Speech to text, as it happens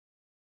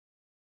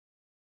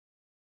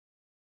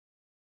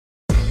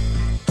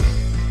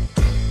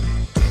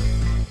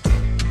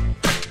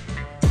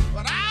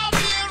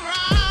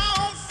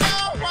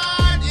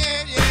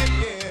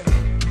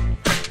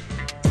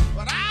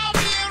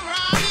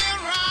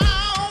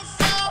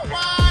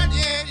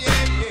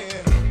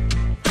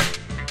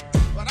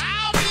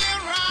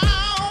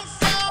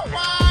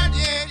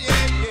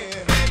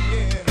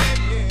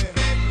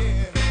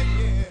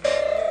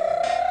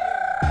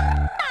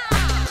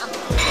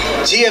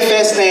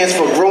stands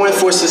for Growing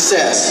for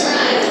Success.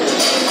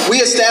 We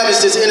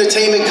established this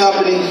entertainment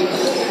company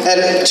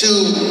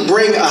to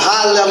bring a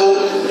high level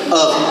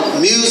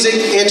of music,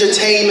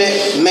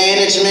 entertainment,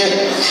 management,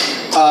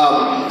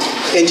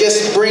 and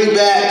just bring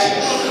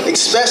back,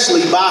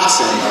 especially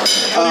boxing.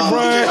 Eddie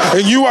Bryant,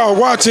 and you are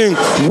watching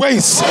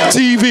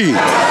W.A.S.T.E.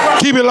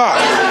 Keep it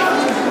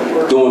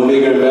locked. Doing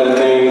bigger and better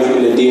things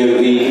in the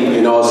DMV,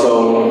 and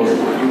also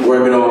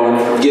working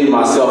on getting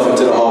myself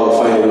into the Hall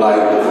of Fame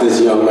like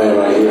this young man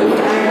right here.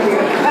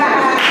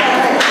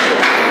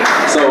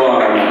 So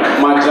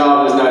my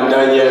job is not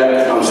done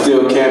yet. I'm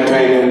still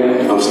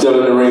campaigning. I'm still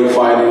in the ring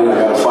fighting. I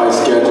got a fight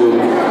scheduled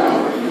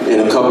in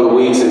a couple of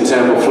weeks in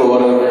Tampa,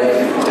 Florida,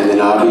 and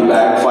then I'll be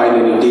back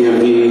fighting in the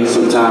DMV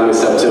sometime in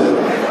September.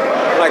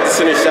 I'd like to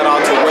send a shout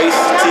out to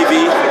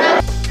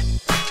W.A.S.T.E.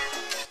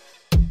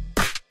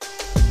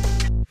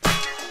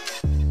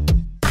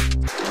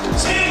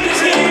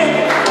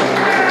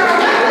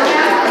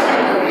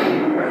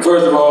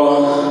 First of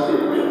all,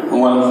 I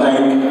want to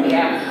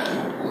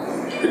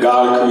thank the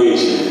God of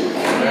creation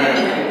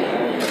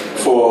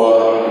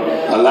for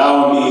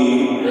allowing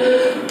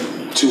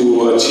me to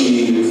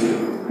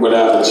achieve what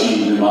I've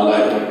achieved in my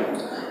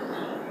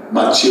life.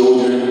 My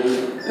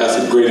children, that's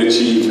a great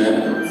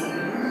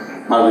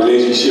achievement. My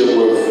relationship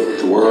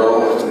with the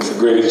world is a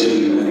great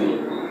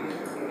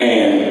achievement.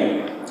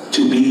 And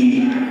to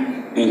be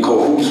in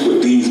cahoots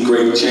with these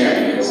great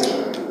champions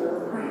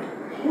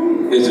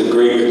is a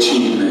great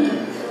achievement.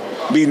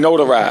 Be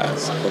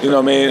notarized, you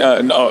know what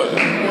I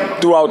mean,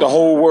 throughout the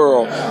whole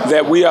world,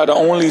 that we are the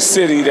only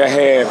city that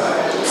had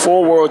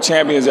 4 world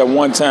champions at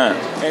one time.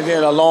 And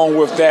then along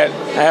with that,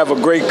 I have a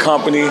great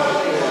company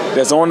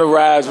that's on the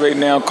rise right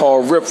now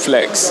called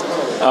Ripflex,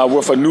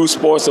 with a new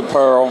sports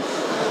apparel,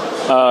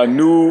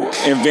 new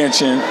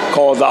invention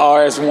called the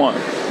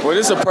RS1. Well,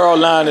 this apparel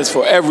line is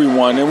for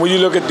everyone. And when you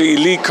look at the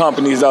elite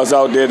companies that's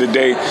out there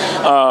today,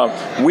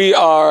 we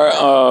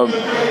are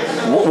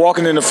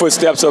walking in the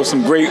footsteps of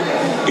some great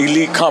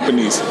elite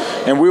companies.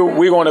 And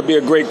we're going to be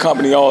a great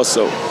company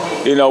also.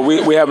 You know,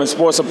 we have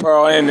sports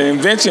apparel, and the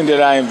invention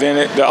that I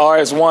invented, the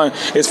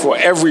RS1, is for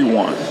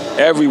everyone.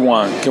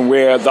 Everyone can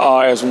wear the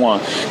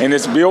RS1. And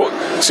it's built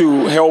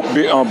to help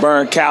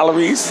burn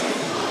calories,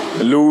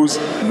 lose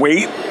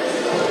weight,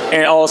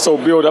 and also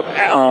build up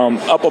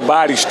upper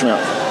body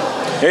strength.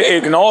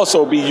 It can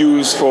also be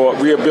used for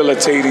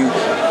rehabilitating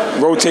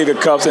rotator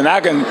cuffs, and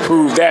I can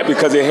prove that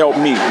because it helped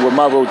me with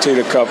my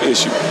rotator cuff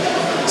issue.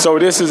 So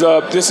this is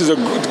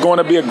going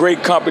to be a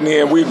great company,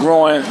 and we're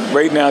growing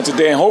right now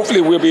today, and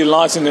hopefully we'll be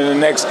launching in the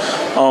next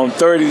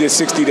 30 to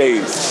 60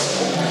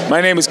 days.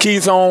 My name is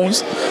Keith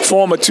Holmes,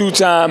 former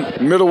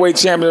 2-time middleweight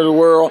champion of the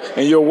world,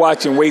 and you're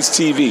watching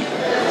W.A.S.T.E.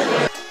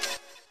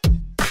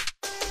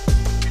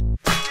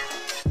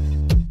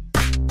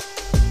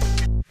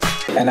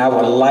 And I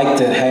would like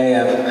to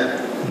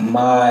have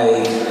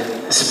my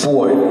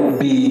sport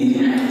be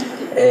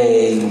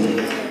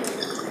a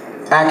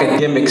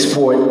academic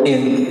sport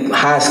in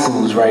high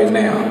schools right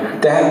now.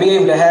 To be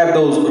able to have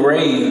those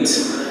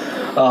grades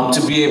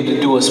to be able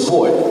to do a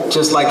sport,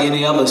 just like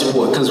any other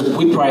sport, because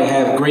we probably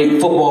have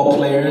great football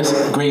players,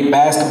 great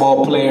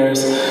basketball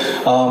players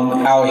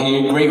out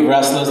here, great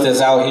wrestlers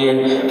that's out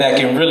here that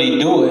can really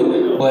do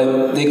it,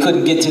 but they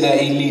couldn't get to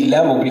that elite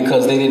level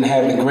because they didn't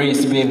have the grades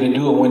to be able to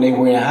do it when they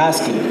were in high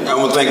school. I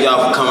want to thank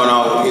y'all for coming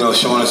out,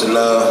 showing us the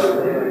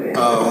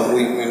love.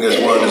 We this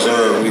well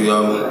deserved. We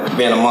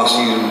being amongst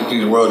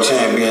these world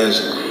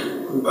champions,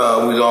 we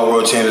was all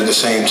world champions at the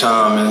same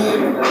time,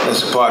 and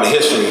it's a part of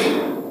history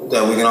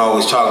that we can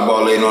always talk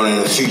about later on in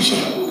the future.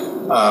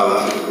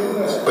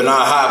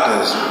 Bernard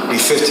Hopkins, be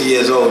 50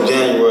 years old in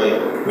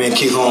January. Me and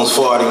Keith Holmes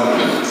 40,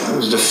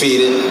 was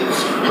defeated.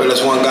 But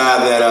that's one guy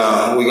that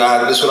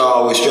this is what I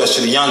always stress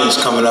to the youngins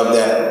coming up,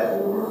 that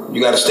you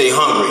got to stay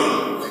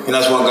hungry. And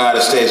that's one guy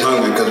that stays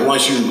hungry, because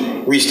once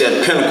you reach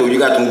that pinnacle, you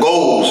got them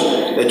goals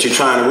that you're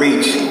trying to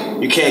reach.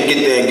 You can't get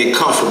there and get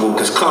comfortable,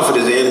 because comfort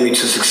is the enemy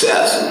to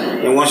success.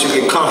 And once you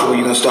get comfortable,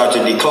 you're going to start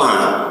to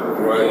decline.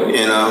 Right.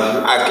 And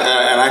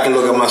I can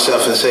look at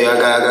myself and say I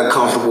got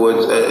comfortable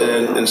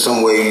in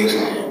some ways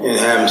and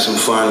having some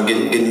fun,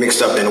 getting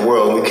mixed up in the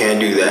world. We can't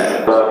do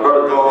that.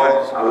 First of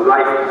all, I would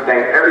like to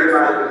thank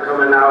everybody for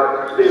coming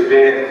out to the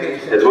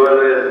event, as well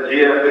as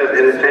GFS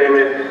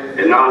Entertainment,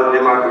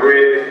 acknowledging my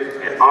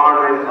career and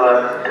honoring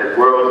us as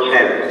world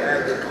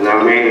champions. You know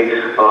what I mean?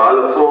 I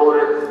look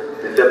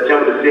forward in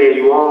September to seeing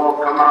you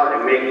all come out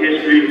and make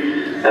history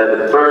as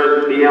the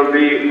first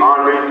DMV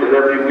honorary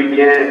celebrity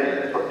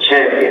weekend of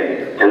champions.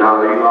 And I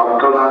will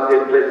come out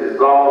there, play some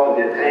golf,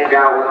 and just hang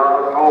out with all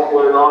the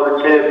homeboys, all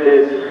the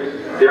champions.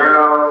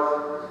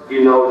 Derrell,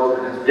 you know,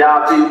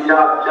 Joppy,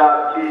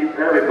 Chop, Chief,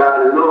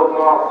 everybody, Lil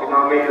Mark, you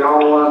know what I mean? I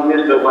don't want to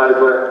miss nobody,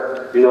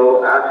 but, you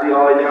know, I see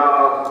all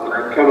y'all when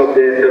I come up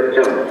there in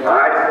September, all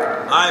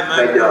right? All right, man.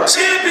 Thank y'all.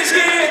 Champ is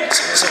here.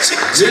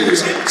 Champ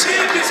is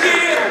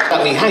here.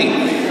 Got me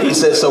hyped. He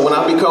said, so when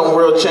I become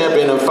world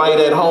champion and fight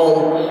at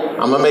home,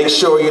 I'm going to make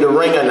sure you're the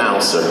ring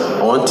announcer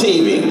on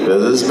TV,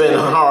 because it's been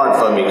hard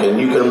for me, and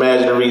you can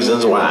imagine the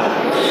reasons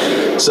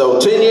why. So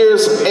 10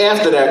 years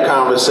after that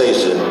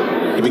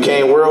conversation, he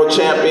became world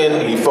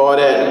champion. He fought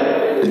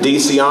at the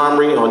DC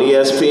Armory on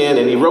ESPN,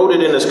 and he wrote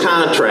it in his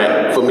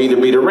contract for me to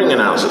be the ring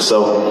announcer.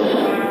 So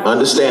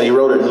understand, he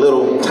wrote it in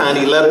little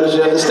tiny letters,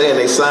 you understand?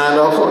 They signed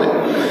off on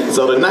it.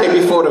 So the night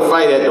before the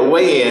fight at the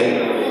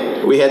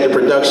weigh-in, we had the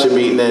production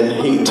meeting, and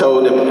he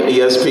told the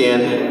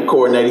ESPN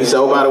coordinator, he said,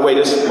 oh, by the way,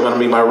 this is going to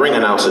be my ring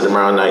announcer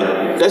tomorrow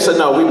night. They said,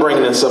 no, we're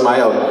bringing in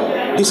somebody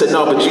else. He said,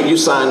 no, but you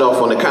signed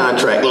off on the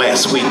contract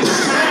last week.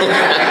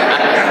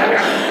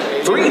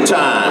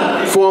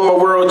 3-time former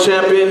world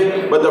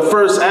champion, but the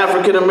first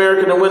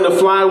African-American to win the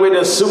flyweight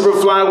and super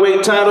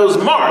flyweight titles,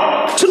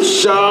 Mark Too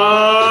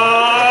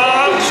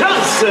Sharp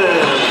Johnson.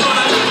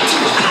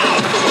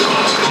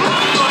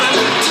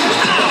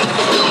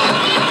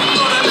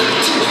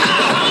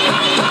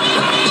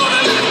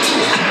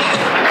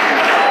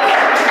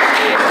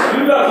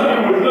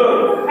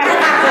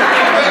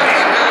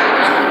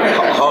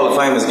 Hall of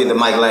Famers get the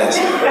mic last.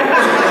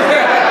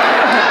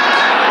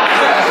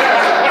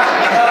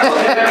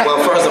 Well,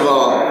 first of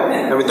all,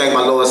 let me thank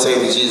my Lord and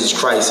Savior Jesus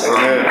Christ.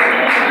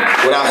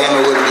 Without him,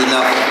 it wouldn't be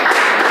nothing.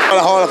 The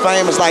Hall of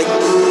Fame is like,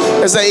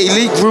 it's an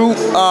elite group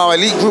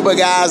of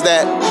guys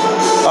that,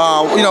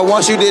 you know,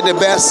 once you did the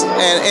best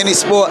in any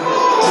sport,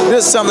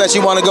 this is something that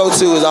you want to go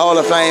to is the Hall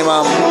of Fame.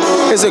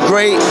 It's a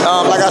great,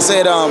 like I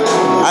said,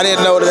 I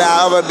didn't know that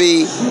I'll ever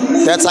be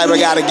that type of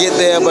guy to get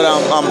there, but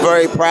I'm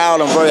very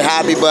proud, I'm very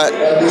happy, but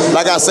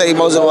like I say,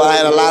 most of all, I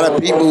had a lot of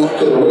people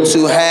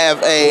to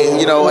have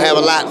have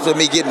a lot for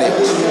me getting there.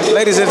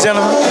 Ladies and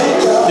gentlemen,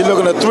 you're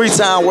looking at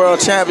 3-time world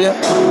champion,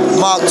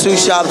 Mark Too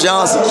Sharp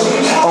Johnson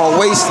on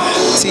W.A.S.T.E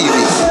TV.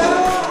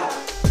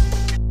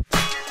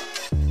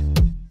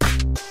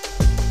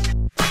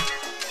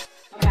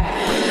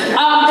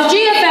 The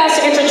GFS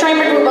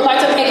Entertainment Group would like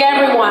to thank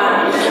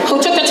everyone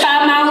who took the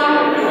time out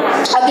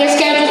of their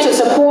schedule to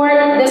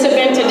support this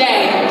event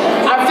today.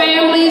 Our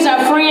families,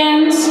 our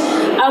friends,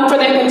 for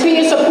their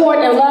continued support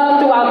and love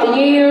throughout the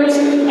years,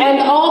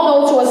 and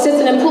all those who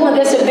assisted in pulling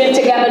this event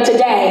together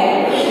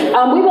today.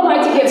 We would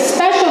like to give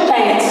special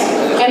thanks,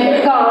 and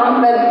they're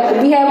gone,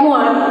 but we have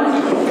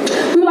one.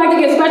 We would like to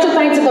give special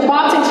thanks to the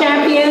boxing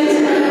champions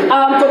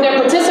for their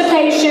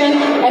participation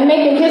and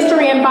making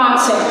history in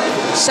boxing.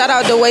 Shout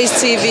out to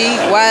W.A.S.T.E,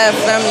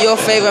 YFM, your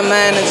favorite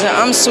manager.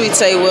 I'm Sweet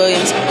Tay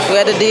Williams. We're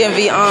at the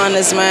DMV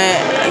honors,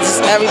 man.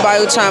 Just everybody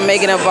who trying to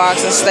make it in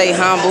boxing, stay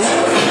humble.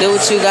 Do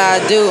what you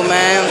gotta do,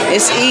 man.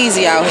 It's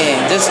easy out here.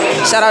 Just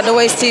shout out to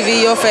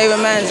W.A.S.T.E, your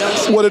favorite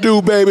manager. What it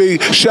do, baby?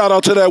 Shout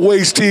out to that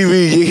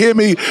W.A.S.T.E. You hear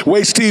me?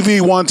 W.A.S.T.E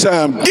one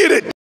time. Get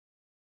it!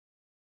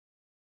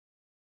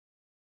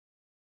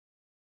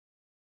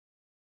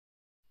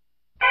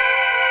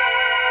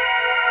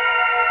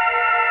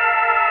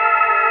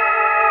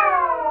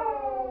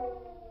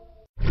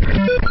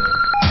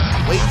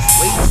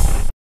 Wait.